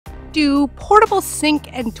do portable sink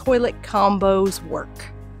and toilet combos work?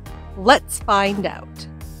 Let's find out.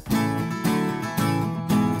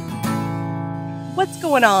 What's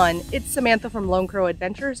going on? It's Samantha from Lone Crow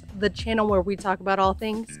Adventures, the channel where we talk about all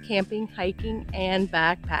things camping, hiking, and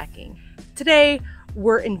backpacking. Today,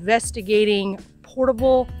 we're investigating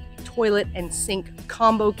portable toilet and sink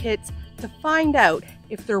combo kits to find out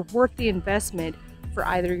if they're worth the investment for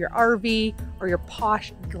either your RV or your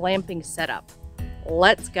posh glamping setup.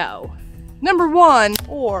 Let's go. Number 1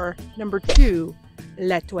 or number 2,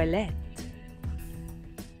 la toilette.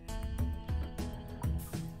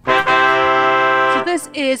 So this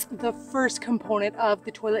is the first component of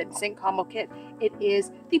the toilet and sink combo kit. It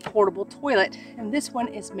is the portable toilet, and this one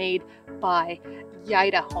is made by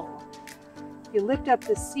Yitahome. If you lift up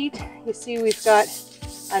the seat, you see we've got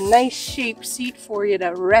a nice shaped seat for you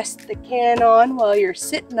to rest the can on while you're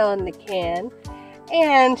sitting on the can.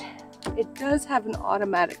 And it does have an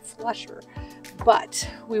automatic flusher, but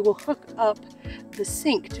we will hook up the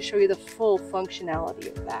sink to show you the full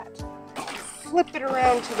functionality of that. Flip it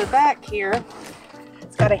around to the back here.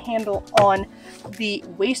 It's got a handle on the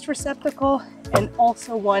waste receptacle and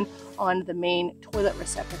also one on the main toilet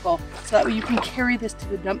receptacle, so that way you can carry this to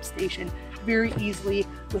the dump station very easily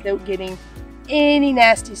without getting any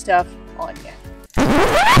nasty stuff on you.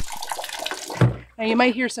 Now you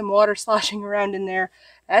might hear some water sloshing around in there.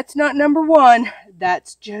 That's not number 1,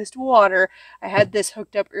 that's just water. I had this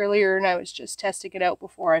hooked up earlier and I was just testing it out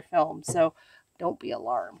before I filmed, so don't be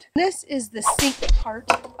alarmed. This is the sink part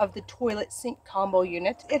of the toilet sink combo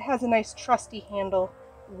unit. It has a nice trusty handle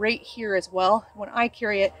right here as well. When I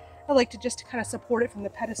carry it, I like to just kind of support it from the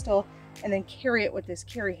pedestal and then carry it with this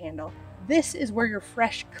carry handle. This is where your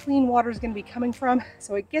fresh, clean water is going to be coming from,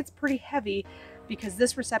 so it gets pretty heavy because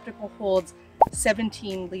this receptacle holds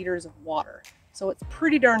 17 liters of water. So it's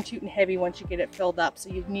pretty darn tootin' heavy once you get it filled up, so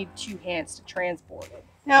you need 2 hands to transport it.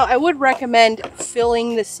 Now, I would recommend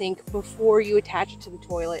filling the sink before you attach it to the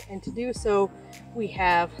toilet, and to do so, we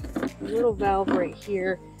have a little valve right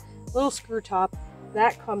here, little screw top,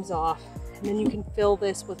 that comes off, and then you can fill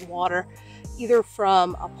this with water, either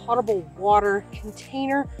from a potable water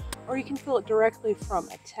container, or you can fill it directly from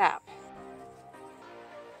a tap.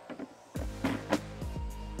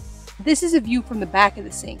 This is a view from the back of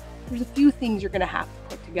the sink. There's a few things you're going to have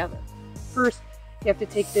to put together. First, you have to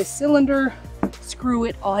take this cylinder, screw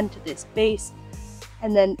it onto this base,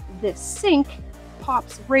 and then this sink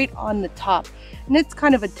pops right on the top. And it's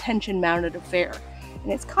kind of a tension mounted affair.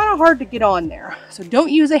 And it's kind of hard to get on there. So don't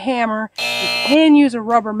use a hammer. You can use a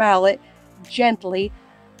rubber mallet gently.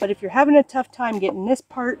 But if you're having a tough time getting this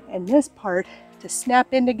part and this part to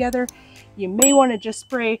snap in together, you may want to just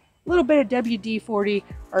spray a little bit of WD-40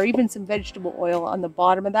 or even some vegetable oil on the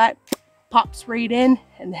bottom of that. Pops right in,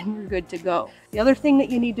 and then you're good to go. The other thing that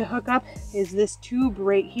you need to hook up is this tube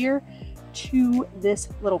right here to this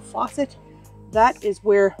little faucet. That is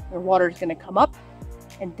where the water is going to come up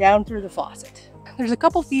and down through the faucet. There's a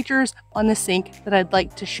couple features on the sink that I'd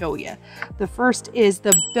like to show you. The first is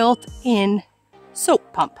the built-in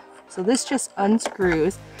soap pump. So this just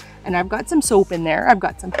unscrews, and I've got some soap in there. I've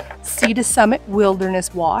got some Sea to Summit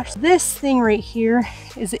Wilderness Wash. This thing right here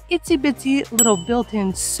is an itsy bitsy little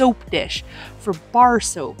built-in soap dish for bar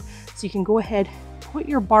soap. So you can go ahead, put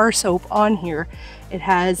your bar soap on here. It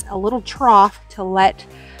has a little trough to let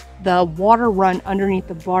the water run underneath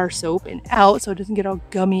the bar soap and out so it doesn't get all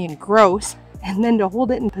gummy and gross. And then to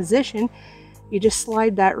hold it in position, you just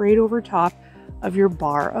slide that right over top of your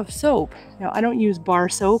bar of soap. Now, I don't use bar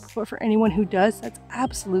soap, but for anyone who does, that's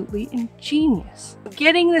absolutely ingenious.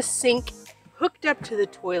 Getting the sink hooked up to the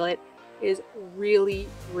toilet is really,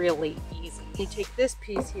 really easy. You take this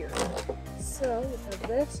piece here. So you have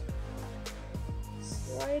this,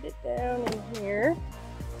 slide it down in here,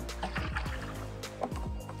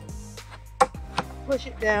 push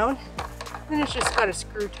it down, then it's just got a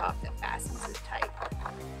screw top that fastens it tight.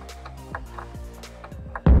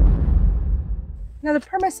 Now, the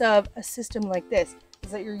premise of a system like this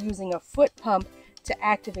is that you're using a foot pump to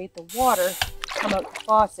activate the water to come out the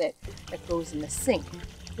faucet that goes in the sink.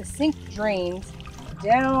 The sink drains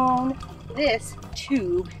down this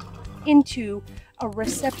tube into a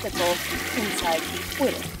receptacle inside the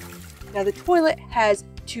toilet. Now, the toilet has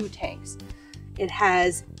 2 tanks. It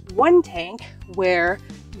has one tank where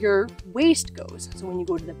your waste goes. So when you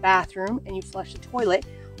go to the bathroom and you flush the toilet,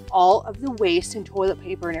 all of the waste and toilet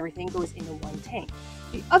paper and everything goes into one tank.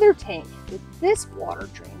 The other tank that this water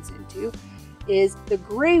drains into is the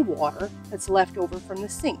gray water that's left over from the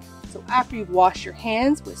sink. So after you've washed your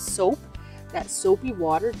hands with soap, that soapy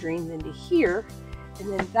water drains into here,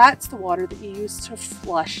 and then that's the water that you use to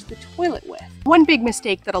flush the toilet with. One big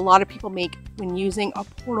mistake that a lot of people make when using a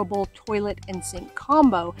portable toilet and sink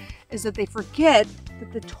combo is that they forget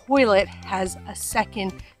that the toilet has a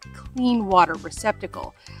second clean water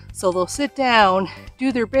receptacle. So they'll sit down,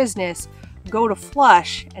 do their business, go to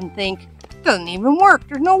flush, and think, it doesn't even work,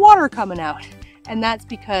 there's no water coming out. And that's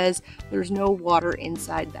because there's no water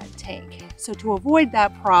inside that tank. So to avoid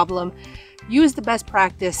that problem, use the best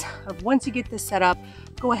practice of once you get this set up,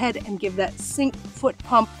 go ahead and give that sink foot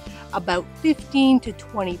pump about 15 to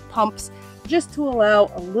 20 pumps just to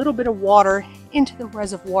allow a little bit of water into the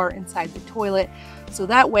reservoir inside the toilet. So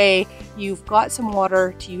that way you've got some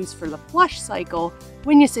water to use for the flush cycle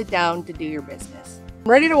when you sit down to do your business.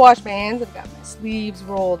 I'm ready to wash my hands. I've got my sleeves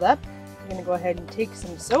rolled up. I'm gonna go ahead and take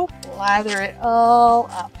some soap, lather it all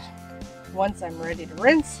up. Once I'm ready to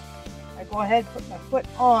rinse, I go ahead, put my foot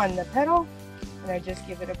on the pedal, and I just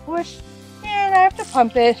give it a push, and I have to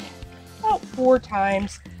pump it about 4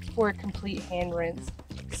 times for a complete hand rinse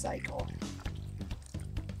cycle.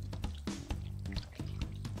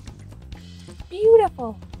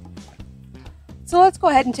 Beautiful. So let's go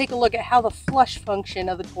ahead and take a look at how the flush function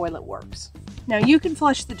of the toilet works. Now you can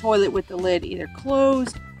flush the toilet with the lid either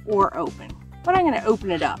closed or open, but I'm going to open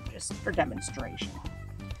it up just for demonstration.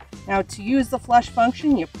 Now to use the flush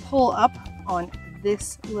function, you pull up on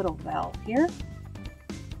this little valve here,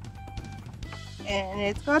 and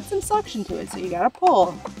it's got some suction to it, so you got to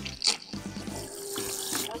pull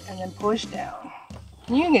and then push down.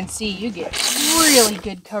 And you can see you get really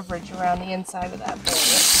good coverage around the inside of that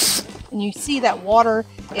bowl. And you see that water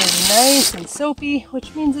is nice and soapy,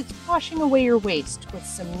 which means it's washing away your waste with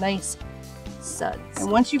some nice suds.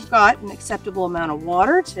 And once you've got an acceptable amount of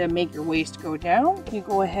water to make your waste go down, you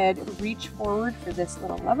go ahead and reach forward for this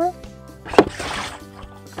little lever.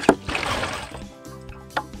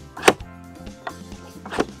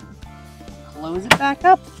 Close it back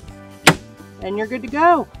up, and you're good to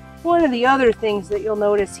go. One of the other things that you'll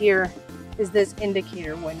notice here is this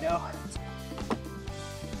indicator window.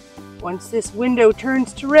 Once this window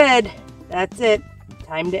turns to red, that's it,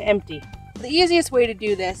 time to empty. The easiest way to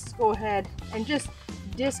do this is go ahead and just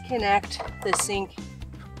disconnect the sink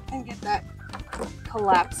and get that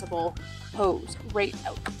collapsible hose right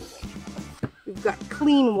out of the way. We've got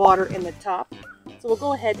clean water in the top, so we'll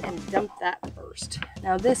go ahead and dump that first.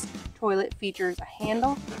 Now this toilet features a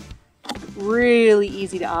handle, really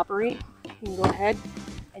easy to operate. You can go ahead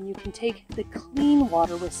and you can take the clean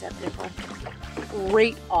water receptacle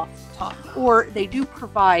right off the top, or they do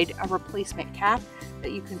provide a replacement cap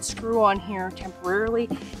that you can screw on here temporarily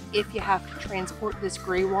if you have to transport this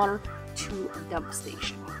gray water to a dump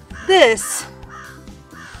station. This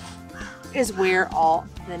is where all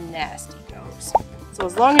the nasty goes. So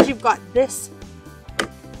as long as you've got this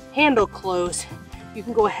handle closed, you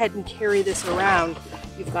can go ahead and carry this around.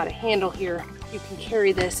 You've got a handle here. You can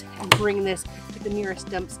carry this and bring this to the nearest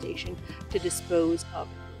dump station to dispose of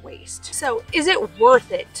waste. So is it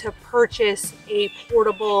worth it to purchase a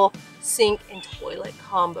portable sink and toilet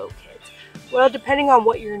combo kit? Well, depending on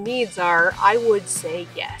what your needs are, I would say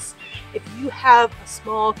yes. If you have a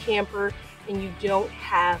small camper and you don't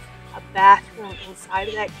have a bathroom inside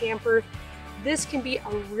of that camper, this can be a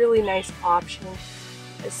really nice option,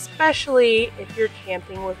 especially if you're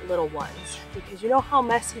camping with little ones, because you know how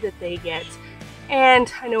messy that they get.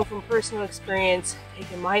 And I know from personal experience,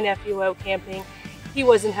 taking my nephew out camping, he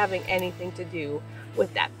wasn't having anything to do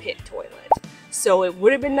with that pit toilet. So it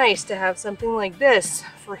would have been nice to have something like this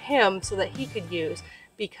for him so that he could use,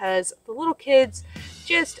 because the little kids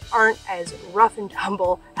just aren't as rough and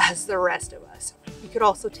tumble as the rest of us. You could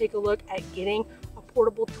also take a look at getting a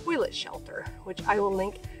portable toilet shelter, which I will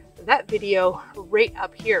link that video right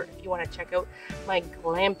up here if you want to check out my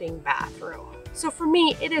glamping bathroom. So for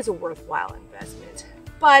me, it is a worthwhile investment,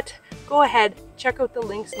 but go ahead, check out the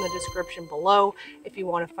links in the description below if you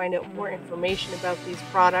want to find out more information about these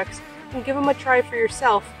products, and give them a try for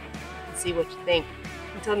yourself and see what you think.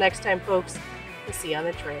 Until next time, folks, we'll see you on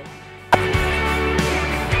the trail.